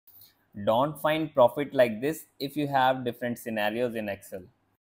Don't find profit like this if you have different scenarios in Excel.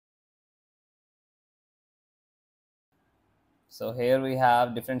 So here we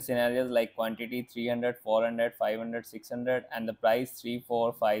have different scenarios like quantity 300, 400, 500, 600, and the price 3,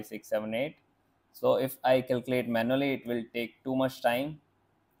 4, 5, 6, 7, 8. So if I calculate manually, it will take too much time.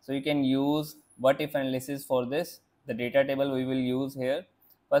 So you can use what if analysis for this. The data table we will use here.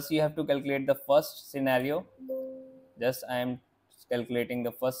 First you have to calculate the first scenario. Just I am calculating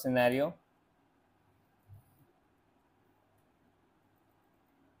the first scenario.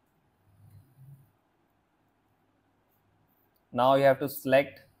 Now you have to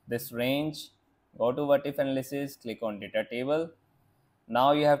select this range, go to what if analysis, click on data table.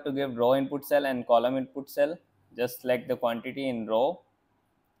 Now you have to give row input cell and column input cell. Just select the quantity in row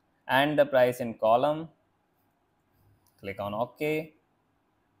and the price in column. Click on OK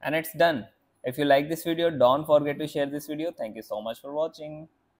and it's done. If you like this video, don't forget to share this video. Thank you so much for watching.